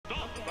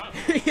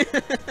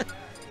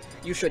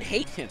You should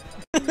hate him.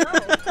 No.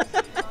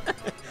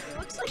 It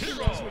looks like he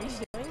knows what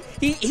he's doing.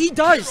 He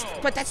does,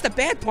 but that's the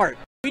bad part.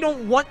 We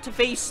don't want to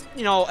face,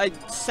 you know, a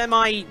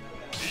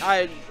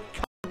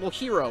semi-comfortable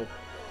hero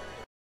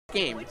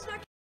game. Well, it's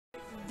not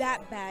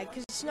that bad,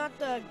 because it's not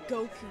the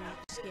Goku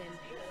skin.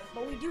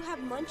 But we do have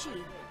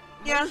Munchie.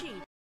 Yeah.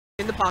 Munchie.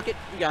 In the pocket,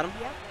 we got him.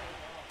 Yep.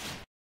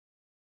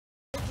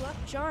 Good luck,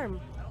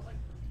 charm.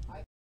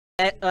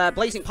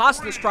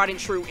 BlazingPasta is tried and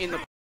true in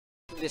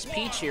this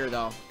Peach here,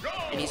 though.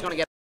 And he's going to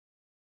get...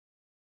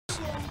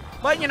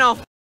 But, you know...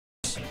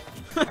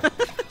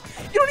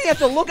 You don't even have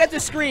to look at the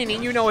screen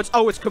and you know it's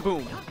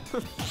Kaboom.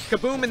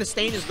 Kaboom and the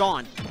stain is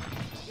gone.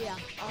 Yeah,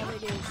 all they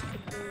do is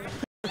Kaboom.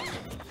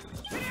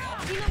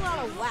 I've seen a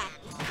lot of whack.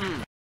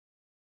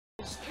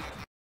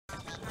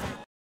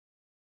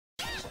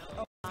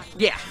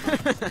 Yeah.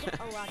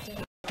 A lot to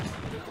hit.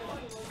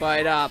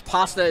 But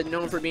Pasta,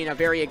 known for being a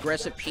very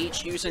aggressive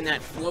Peach, using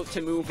that float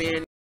to move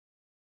in,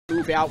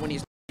 move out when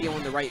he's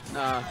feeling the right,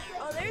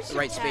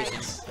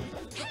 spacing.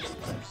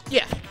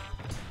 Yeah.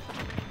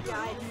 Yeah,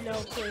 I had no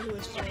clue who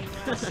was playing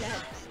that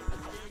set.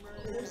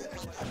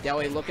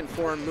 Deli looking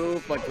for a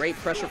move, but great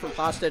pressure from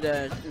Pasta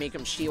to make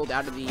him shield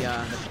out of the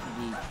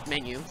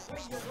menu.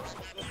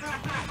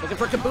 Looking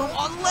for Kaboom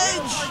on ledge!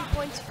 Mario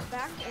points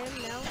back,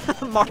 and now...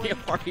 Mario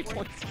Party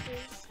points.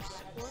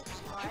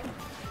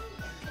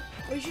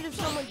 We should have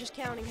someone just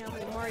counting how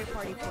many Mario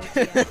Party points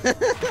we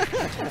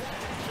have.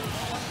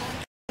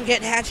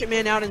 Get Hatchet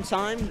Man out in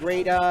time.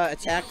 Great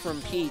attack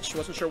from Peach.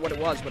 Wasn't sure what it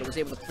was, but it was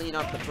able to clean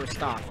up the first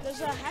stock. Does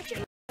Hatchet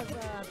Man have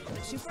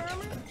super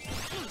armor?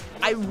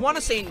 I want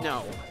to say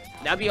no.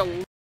 That'd be a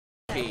little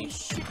He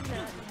should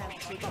not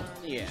have super armor.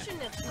 Yeah. He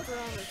shouldn't have super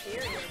armor,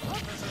 period.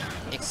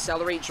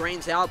 Accelerate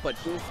drains out, but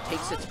Booth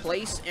takes its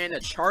place, and a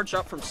charge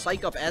up from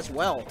Psych Up as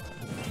well.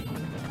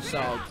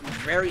 So,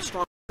 very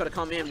strong to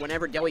come in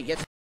whenever Deli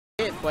gets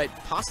hit, but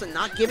Pasta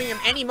not giving him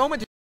any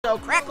moment to do so.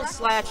 Crackle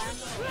Slash!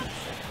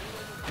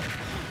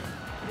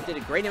 Did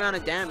a great amount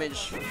of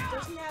damage. He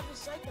doesn't have his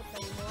Psych Up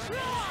anymore.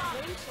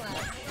 Flame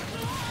Slash.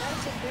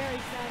 That's a very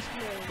fast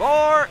move.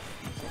 I'm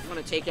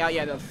going to take out,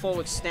 the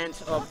full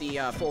extent of the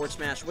forward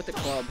smash with the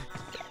club.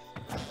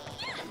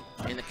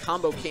 And the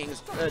combo kings.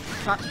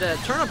 The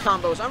turnip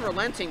combo is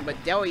unrelenting, but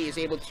Deli is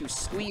able to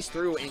squeeze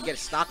through and get a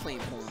stock claim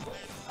for him.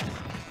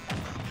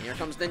 Here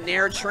comes the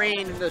Nair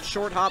Train, the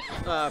short hop,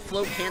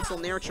 float cancel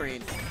Nair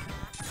Train.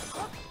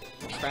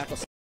 Crackle.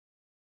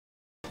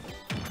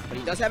 But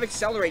he does have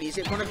Accelerate. He's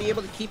going to be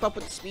able to keep up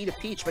with the speed of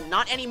Peach, but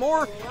not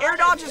anymore. Air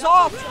dodge is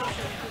off!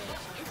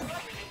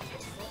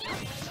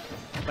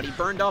 But he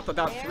burned up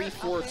about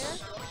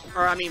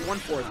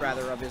 1/4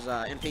 rather, of his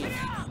MP.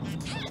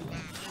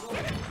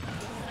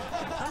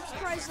 I'm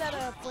surprised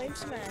that Flame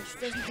Smash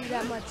doesn't do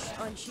that much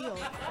on shield.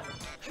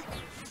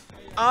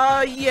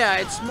 Yeah,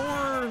 it's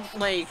more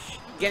like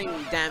getting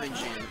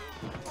damage in.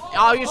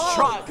 Oh, he's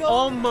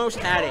almost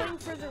had it.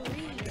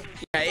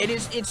 Yeah,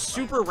 it's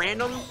super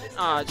random,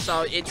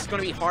 so it's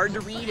going to be hard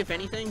to read, if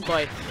anything,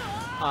 but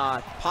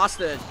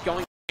Pasta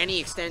going to any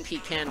extent he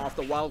can off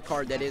the wild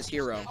card that is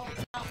Hero.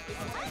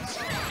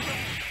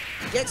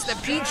 Gets the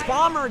Peach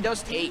Bomber,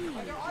 does take.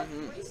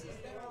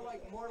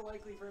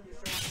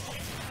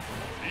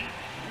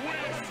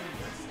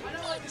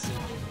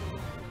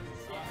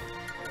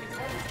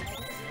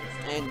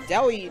 And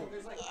Deli,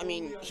 I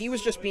mean, he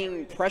was just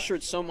being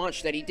pressured so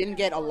much that he didn't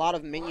get a lot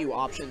of menu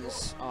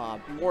options,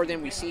 more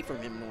than we see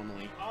from him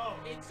normally.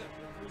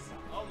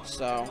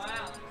 So...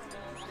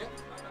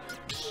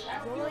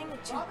 Going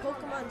to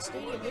Pokemon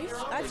Stadium.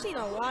 I've seen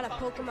a lot of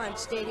Pokemon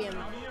Stadium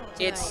tonight.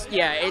 It's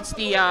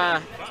the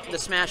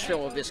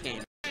Smashville of this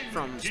game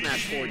from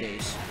Smash 4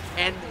 days.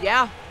 And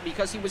yeah,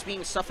 because he was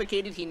being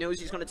suffocated, he knows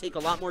he's going to take a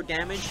lot more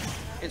damage,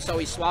 and so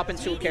he's swapping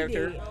to a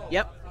character.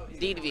 Yep.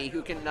 DDD,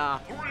 who can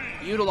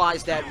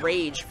utilize that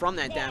rage from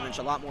that damage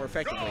a lot more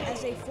effectively.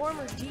 As a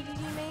former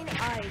DDD main,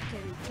 I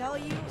can tell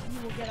you,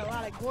 you will get a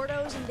lot of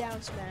Gordos and down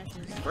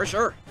smashes. For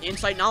sure.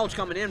 Insight knowledge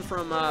coming in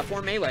from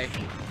for Melee.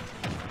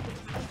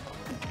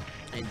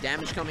 And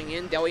damage coming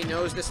in. Deli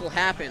knows this will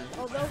happen.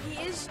 Although he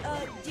is,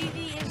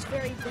 DD is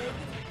very big,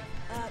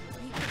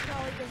 he could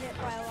probably get hit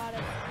by a lot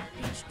of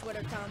Peach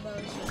Twitter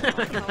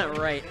combos.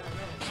 Right.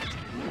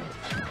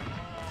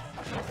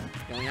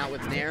 Going out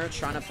with Nair,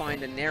 trying to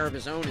find a Nair of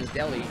his own is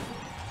Deli.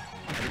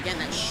 But again,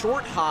 that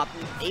short hop,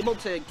 able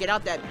to get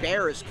out that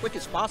bear as quick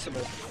as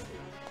possible.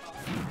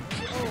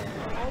 Oh,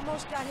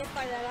 almost got hit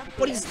by that up.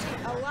 But he's...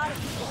 A lot of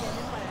people get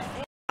hit by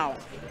that. Ow.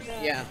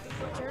 Yeah.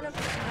 Turn up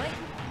tonight.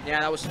 Yeah,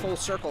 that was full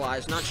circle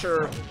eyes. Not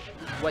sure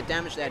what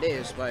damage that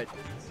is, but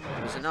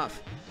it was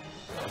enough.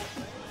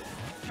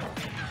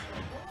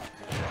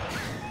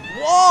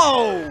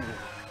 Whoa!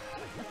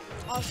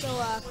 Also,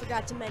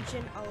 forgot to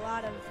mention a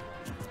lot of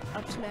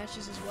up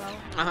smashes as well.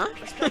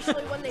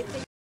 Especially when they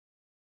think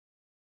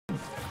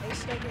they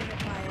still get hit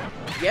by it.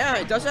 Yeah,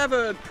 it does have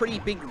a pretty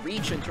big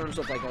reach in terms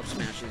of like up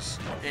smashes,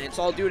 and it's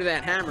all due to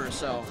that hammer.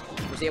 So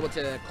was able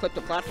to clip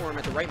the platform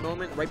at the right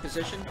moment, right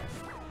position.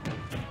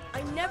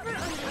 I never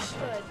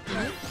understood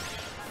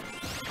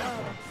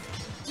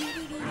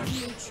DDD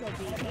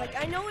neutral beat. Like,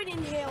 I know it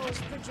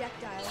inhales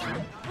projectiles,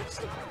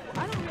 but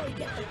I don't really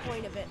get the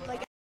point of it.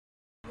 Like,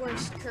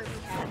 worst Kirby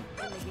hat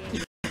in the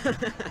game. He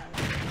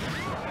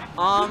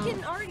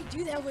can already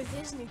do that with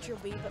his neutral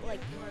beat, but like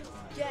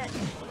get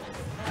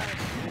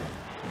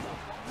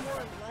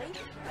more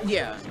life.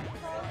 Yeah.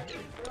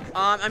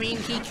 I mean,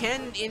 he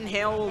can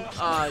inhale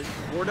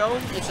Gordo.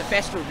 It's a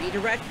faster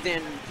redirect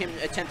than him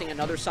attempting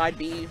another side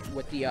B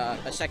with the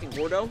a second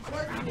Gordo.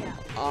 Yeah.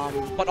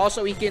 But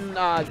also he can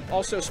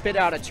also spit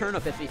out a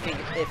turnip if he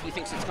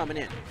thinks it's coming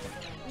in.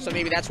 So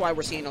maybe that's why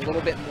we're seeing a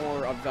little bit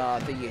more of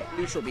the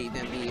neutral B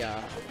than the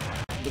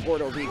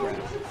Gordo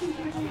regrab.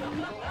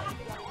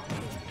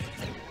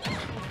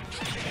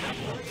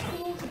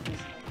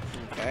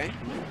 Okay.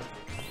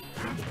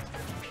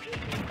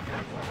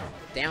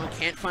 Down,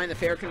 can't find the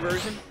fair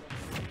conversion.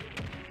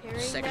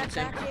 Second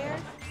attempt. Back air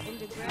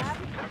into grab.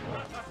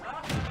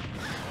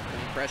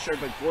 Pressure,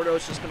 but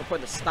Gordo's just going to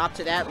put a stop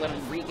to that, let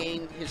him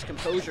regain his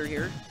composure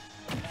here.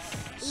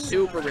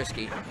 Super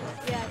risky.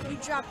 Yeah, if he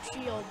dropped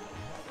shield,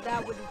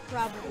 that would have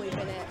probably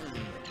been it.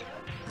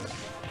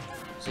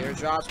 Zero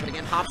drops, but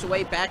again, hops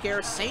away, back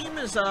air. Same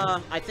as,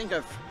 I think,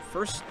 a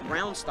first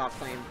round stop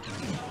claim,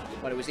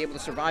 but it was able to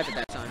survive at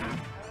that time.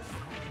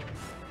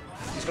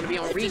 He's going to be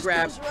on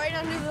regrab. Just goes right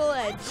under the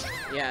ledge.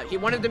 Yeah, he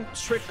wanted to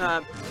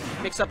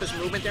mix up his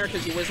movement there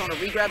because he was on a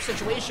regrab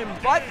situation,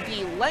 but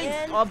the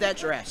length of that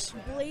dress.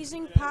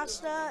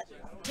 BlazingPasta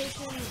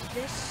taking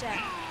this set.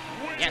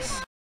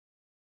 Yes.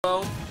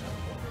 So,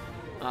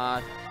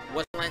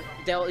 wasn't letting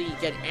Deli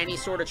get any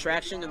sort of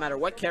traction no matter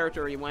what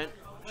character he went.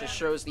 Just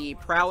shows the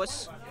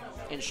prowess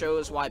and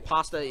shows why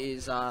Pasta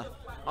is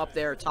up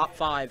there top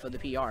 5 of the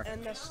PR.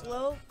 And the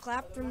slow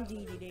clap from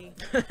DDD.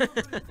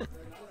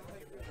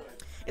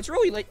 It's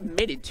really like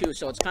mitted too,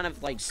 so it's kind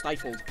of like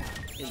stifled.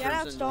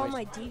 Shoutouts to all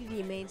my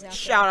DDD mains out there.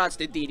 Shoutouts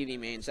to DDD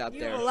mains out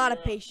there. You have a lot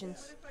of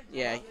patience.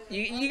 Yeah,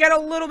 you got a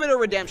little bit of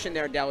redemption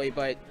there, Deli,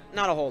 but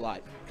not a whole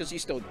lot, because you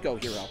still go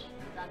hero.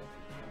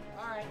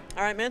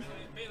 All right, man.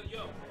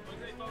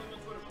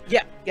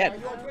 Yeah, yeah. I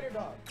don't have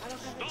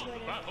a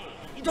Twitter.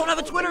 You don't have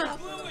a Twitter?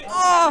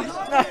 Oh!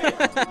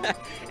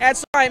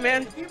 That's all right,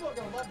 man.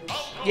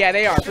 Yeah,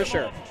 they are, for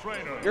sure.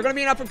 You're going to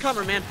be an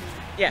up-and-comer, man.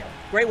 Yeah,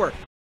 great work.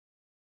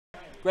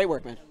 Great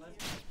work, man.